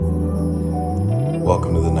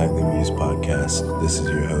Welcome to the Nightly Muse Podcast. This is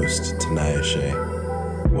your host, Tanaya Shea.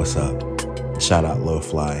 What's up? Shout out Low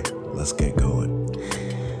Fly. Let's get going.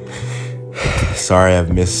 Sorry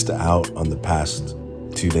I've missed out on the past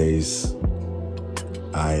 2 days.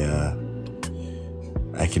 I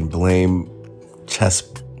can blame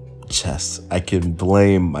I can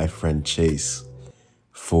blame my friend Chase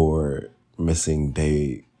for missing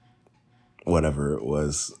day whatever it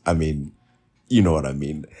was. I mean, you know what I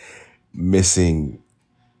mean.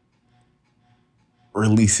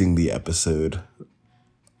 Releasing the episode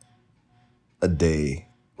a day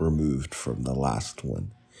removed from the last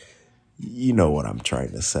one. You know what I'm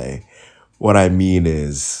trying to say. What I mean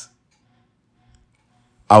is,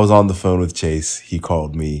 I was on the phone with Chase. He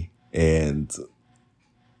called me and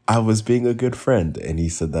I was being a good friend, and he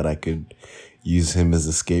said that I could use him as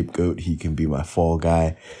a scapegoat. He can be my fall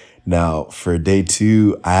guy. Now, for day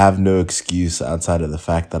 2, I have no excuse outside of the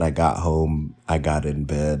fact that I got home. I got in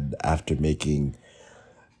bed after making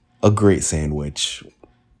a great sandwich,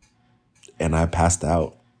 and I passed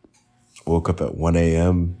out. Woke up at 1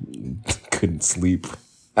 a.m., couldn't sleep.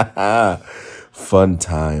 Fun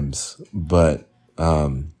times. But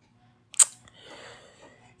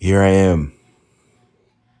here I am.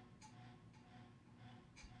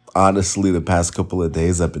 Honestly, the past couple of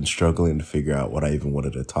days, I've been struggling to figure out what I even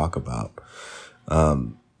wanted to talk about.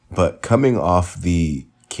 But coming off the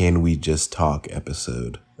Can We Just Talk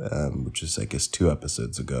episode, which is, I guess, 2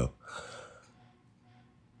 episodes ago,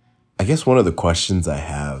 I guess one of the questions I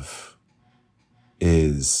have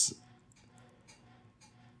is,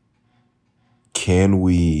 can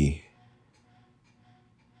we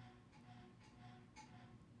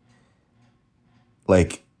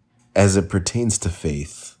as it pertains to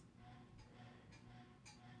faith,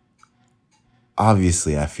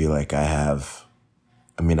 obviously, I feel like I'd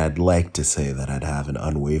like to say that I'd have an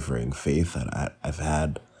unwavering faith. That I've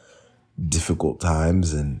had difficult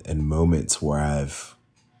times and moments where I've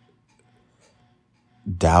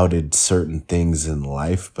doubted certain things in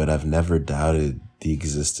life, but I've never doubted the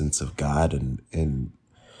existence of God and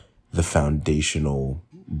the foundational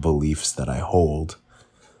beliefs that I hold.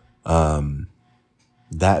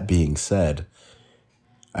 That being said,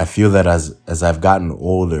 I feel that as I've gotten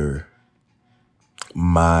older,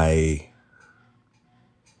 I'm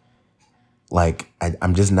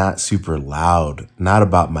just not super loud, not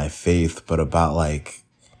about my faith, but about I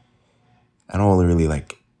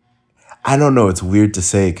don't know. It's weird to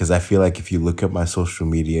say, because I feel like if you look at my social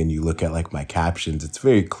media and you look at my captions, it's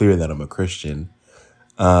very clear that I'm a Christian.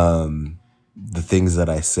 The things that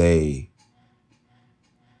I say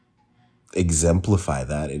exemplify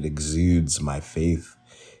that. It exudes my faith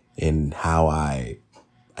in how I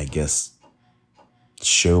guess,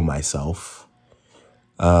 show myself.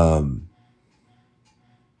 But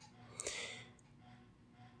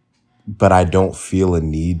I don't feel a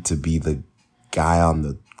need to be the guy on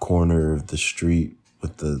the corner of the street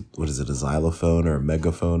with a xylophone or a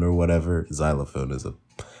megaphone or whatever. Xylophone it's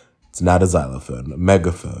not a xylophone, a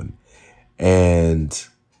megaphone. And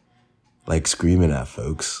screaming at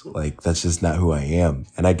folks. That's just not who I am.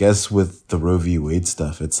 And I guess with the Roe v. Wade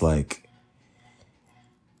stuff, it's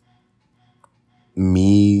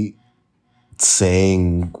me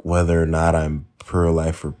saying whether or not I'm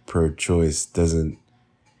pro-life or pro-choice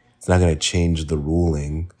it's not going to change the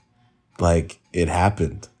ruling. It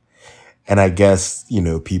happened. And I guess,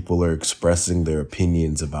 people are expressing their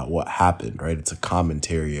opinions about what happened, right? It's a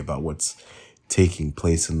commentary about what's taking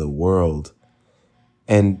place in the world.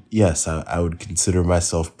 And yes, I would consider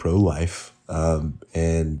myself pro-life.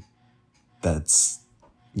 And that's,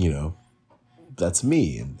 that's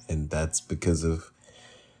me. And that's because of,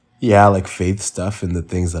 faith stuff and the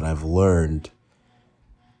things that I've learned.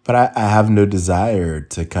 But I have no desire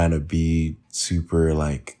to kind of be super,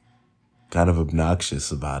 kind of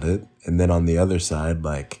obnoxious about it. And then on the other side,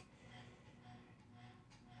 I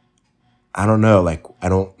don't know, I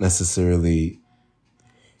don't necessarily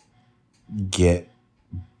get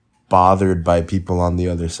bothered by people on the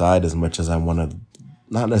other side as much as I want to,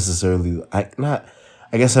 not necessarily, I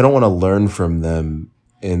guess I don't want to learn from them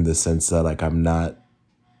in the sense that, I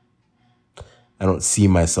don't see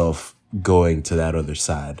myself going to that other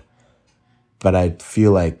side. But I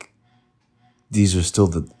feel these are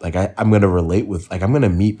still I'm going to relate with, I'm going to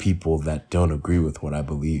meet people that don't agree with what I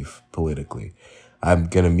believe politically. I'm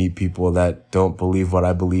going to meet people that don't believe what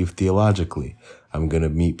I believe theologically. I'm going to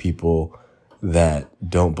meet people that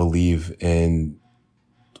don't believe in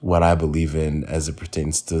what I believe in as it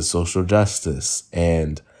pertains to social justice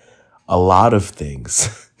and a lot of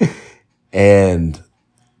things. And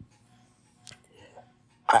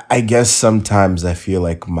I guess sometimes I feel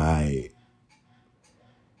like my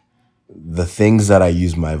the things that I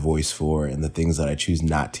use my voice for and the things that I choose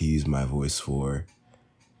not to use my voice for,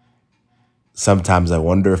 sometimes I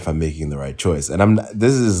wonder if I'm making the right choice. And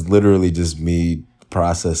this is literally just me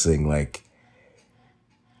processing. Like,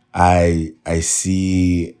 I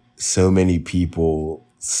see so many people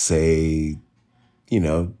say,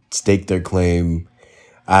 stake their claim.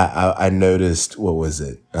 I noticed, what was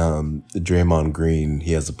it? Draymond Green,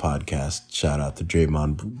 he has a podcast. Shout out to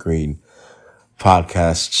Draymond Green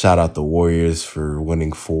podcast. Shout out the Warriors for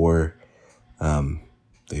winning 4.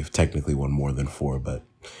 They've technically won more than 4, but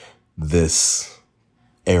this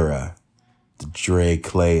era, the Dre,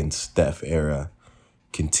 Clay, and Steph era,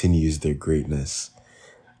 continues their greatness.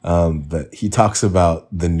 But he talks about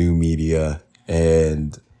the new media,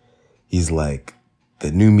 and he's like,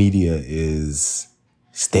 the new media is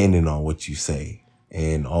standing on what you say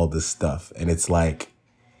and all this stuff. And it's like,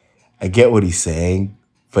 I get what he's saying,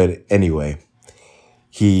 but anyway,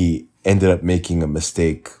 he ended up making a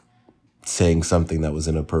mistake saying something that was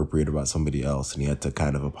inappropriate about somebody else, and he had to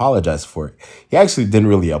kind of apologize for it. He actually didn't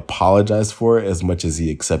really apologize for it as much as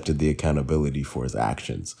he accepted the accountability for his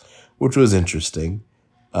actions, which was interesting.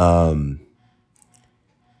 But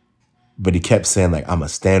he kept saying, like, I'm gonna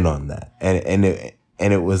stand on that. And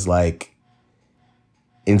it was like,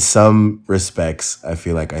 in some respects, I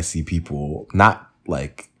feel like I see people not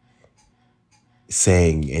like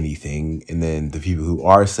saying anything, and then the people who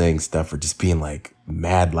are saying stuff are just being like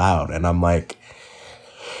mad loud. And I'm like,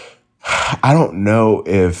 I don't know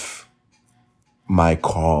if my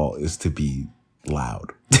call is to be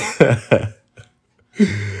loud.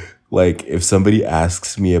 Like, if somebody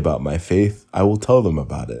asks me about my faith, I will tell them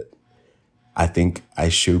about it. I think I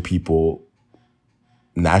show people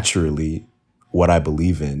naturally what I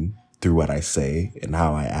believe in through what I say and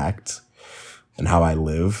how I act and how I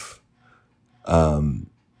live.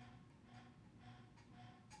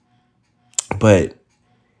 But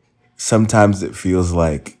sometimes it feels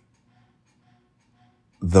like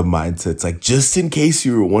the mindset's like, just in case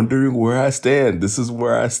you were wondering where I stand, this is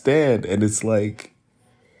where I stand. And it's like,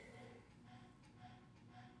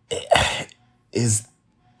 is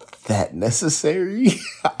that necessary?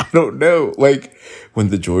 I don't know. Like, when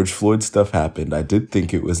the George Floyd stuff happened, I did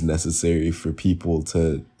think it was necessary for people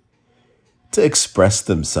to express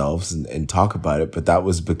themselves and talk about it. But that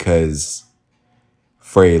was because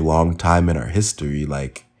for a long time in our history,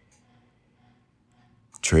 like,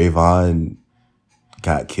 Trayvon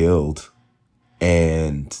got killed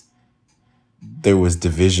and there was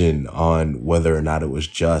division on whether or not it was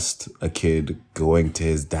just a kid going to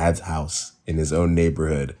his dad's house in his own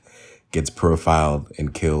neighborhood, gets profiled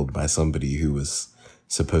and killed by somebody who was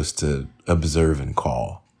supposed to observe and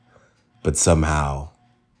call. But somehow,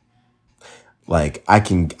 like, I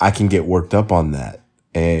can get worked up on that.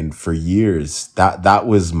 And for years, that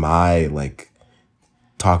was my, like,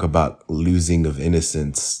 talk about losing of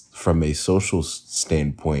innocence from a social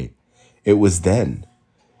standpoint. It was then.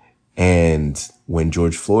 And when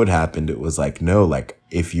George Floyd happened, it was like, no, like,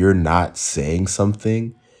 if you're not saying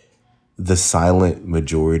something, the silent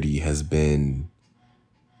majority has been,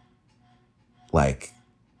 like,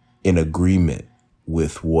 in agreement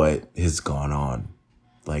with what has gone on.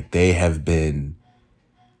 Like, they have been,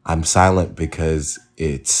 I'm silent because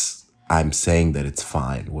I'm saying that it's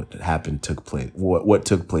fine. What happened took place. What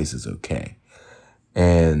took place is okay.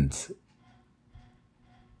 And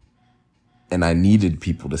I needed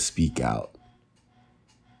people to speak out.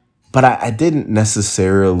 But I didn't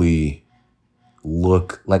necessarily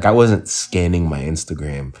look, like, I wasn't scanning my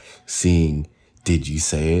Instagram, seeing, did you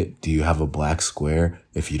say it? Do you have a black square?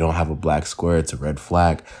 If you don't have a black square, it's a red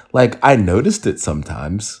flag. Like, I noticed it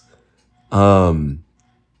sometimes. But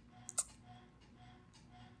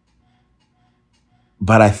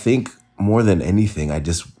I think more than anything,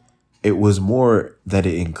 it was more that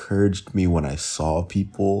it encouraged me when I saw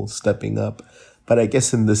people stepping up. But I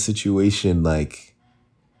guess in this situation, like,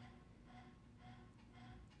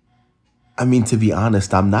 I mean, to be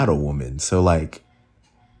honest, I'm not a woman. So, like,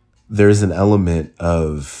 there's an element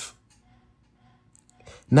of,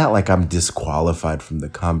 not like I'm disqualified from the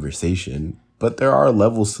conversation, but there are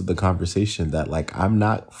levels to the conversation that, like, I'm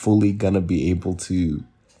not fully gonna be able to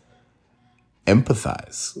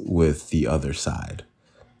empathize with the other side.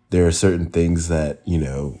 There are certain things that,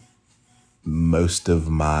 most of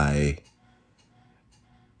my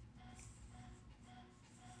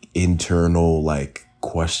internal, like,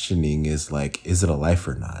 questioning is like, is it a life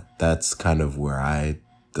or not? That's kind of where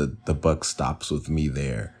the buck stops with me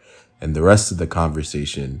there. And the rest of the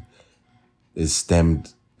conversation is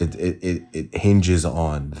stemmed, it hinges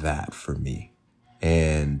on that for me.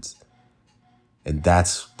 And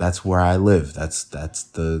that's where I live. That's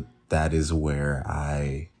that is where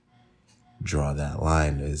I draw that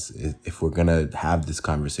line. Is if we're gonna have this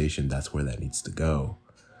conversation, that's where that needs to go.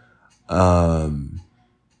 And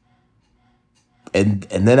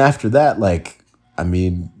then after that, like, I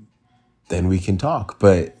mean, then we can talk.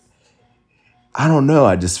 But I don't know.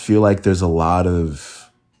 I just feel like there's a lot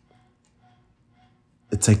of,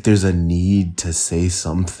 it's like there's a need to say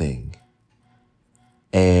something.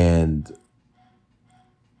 And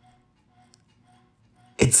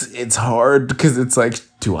it's hard because it's like,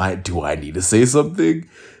 do I need to say something?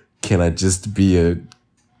 Can I just be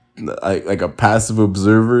like a passive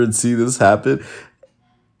observer and see this happen?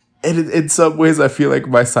 And in some ways, I feel like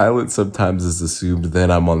my silence sometimes is assumed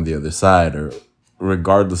then I'm on the other side, or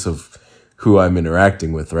regardless of who I'm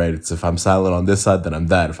interacting with, right? It's if I'm silent on this side, then I'm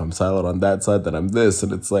that. If I'm silent on that side, then I'm this.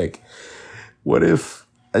 And it's like, what if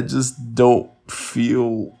I just don't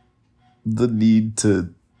feel the need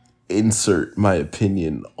to insert my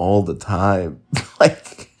opinion all the time?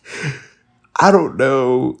 Like, I don't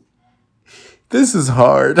know. This is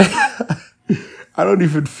hard. I don't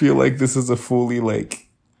even feel like this is a fully, like,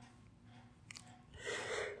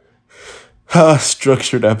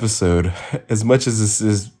 structured episode. As much as this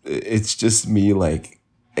is, it's just me, like,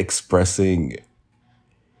 expressing,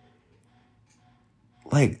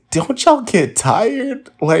 like, don't y'all get tired?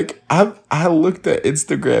 Like, I looked at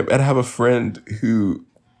Instagram and I have a friend who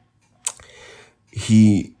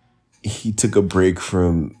he took a break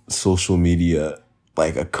from social media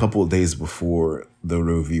like a couple of days before the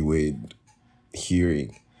Roe v. Wade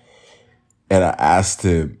hearing. And I asked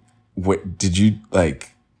him, when did you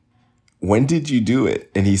do it?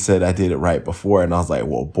 And he said, I did it right before. And I was like,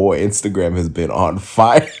 well, boy, Instagram has been on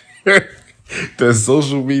fire. The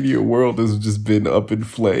social media world has just been up in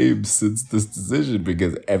flames since this decision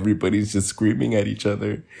because everybody's just screaming at each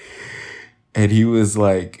other. And he was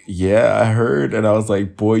like, yeah, I heard. And I was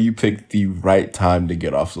like, boy, you picked the right time to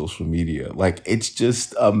get off social media. Like, it's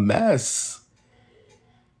just a mess.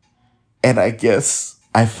 And I guess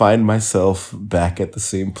I find myself back at the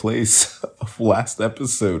same place of last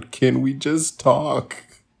episode. Can we just talk?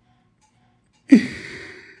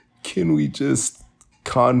 Can we just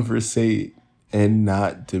conversate and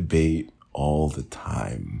not debate all the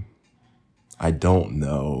time? I don't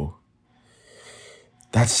know.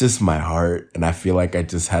 That's just my heart. And I feel like I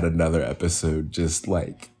just had another episode. Just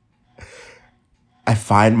like, I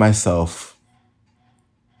find myself,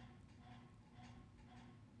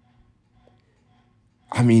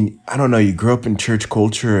 I mean, I don't know. You grow up in church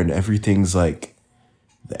culture and everything's like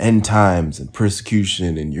the end times and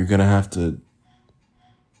persecution. And you're going to have to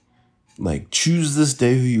like choose this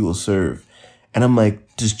day who you will serve. And I'm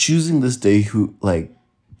like, does choosing this day who I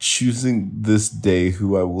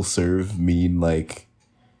will serve mean like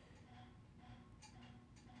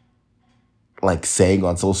saying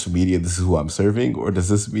on social media, this is who I'm serving? Or does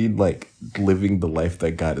this mean like living the life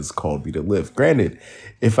that God has called me to live? Granted,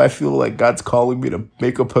 if I feel like God's calling me to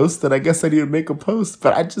make a post, then I guess I need to make a post.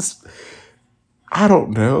 But I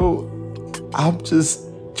don't know. I'm just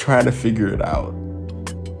trying to figure it out.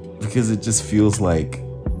 Because it just feels like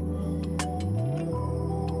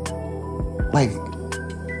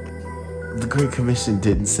the Great Commission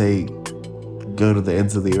didn't say, go to the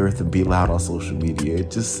ends of the earth and be loud on social media.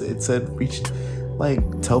 It said reach, like,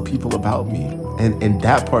 tell people about me. And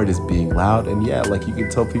that part is being loud. And yeah, like, you can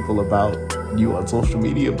tell people about you on social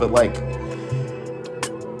media, but like,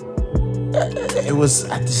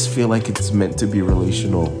 I just feel like it's meant to be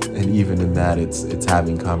relational. And even in that, it's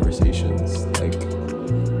having conversations. Like,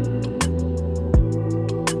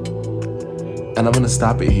 and I'm going to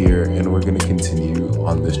stop it here, and we're going to continue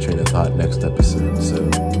on this train of thought next episode. So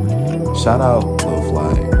shout out Low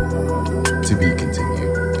Fly, to be continued.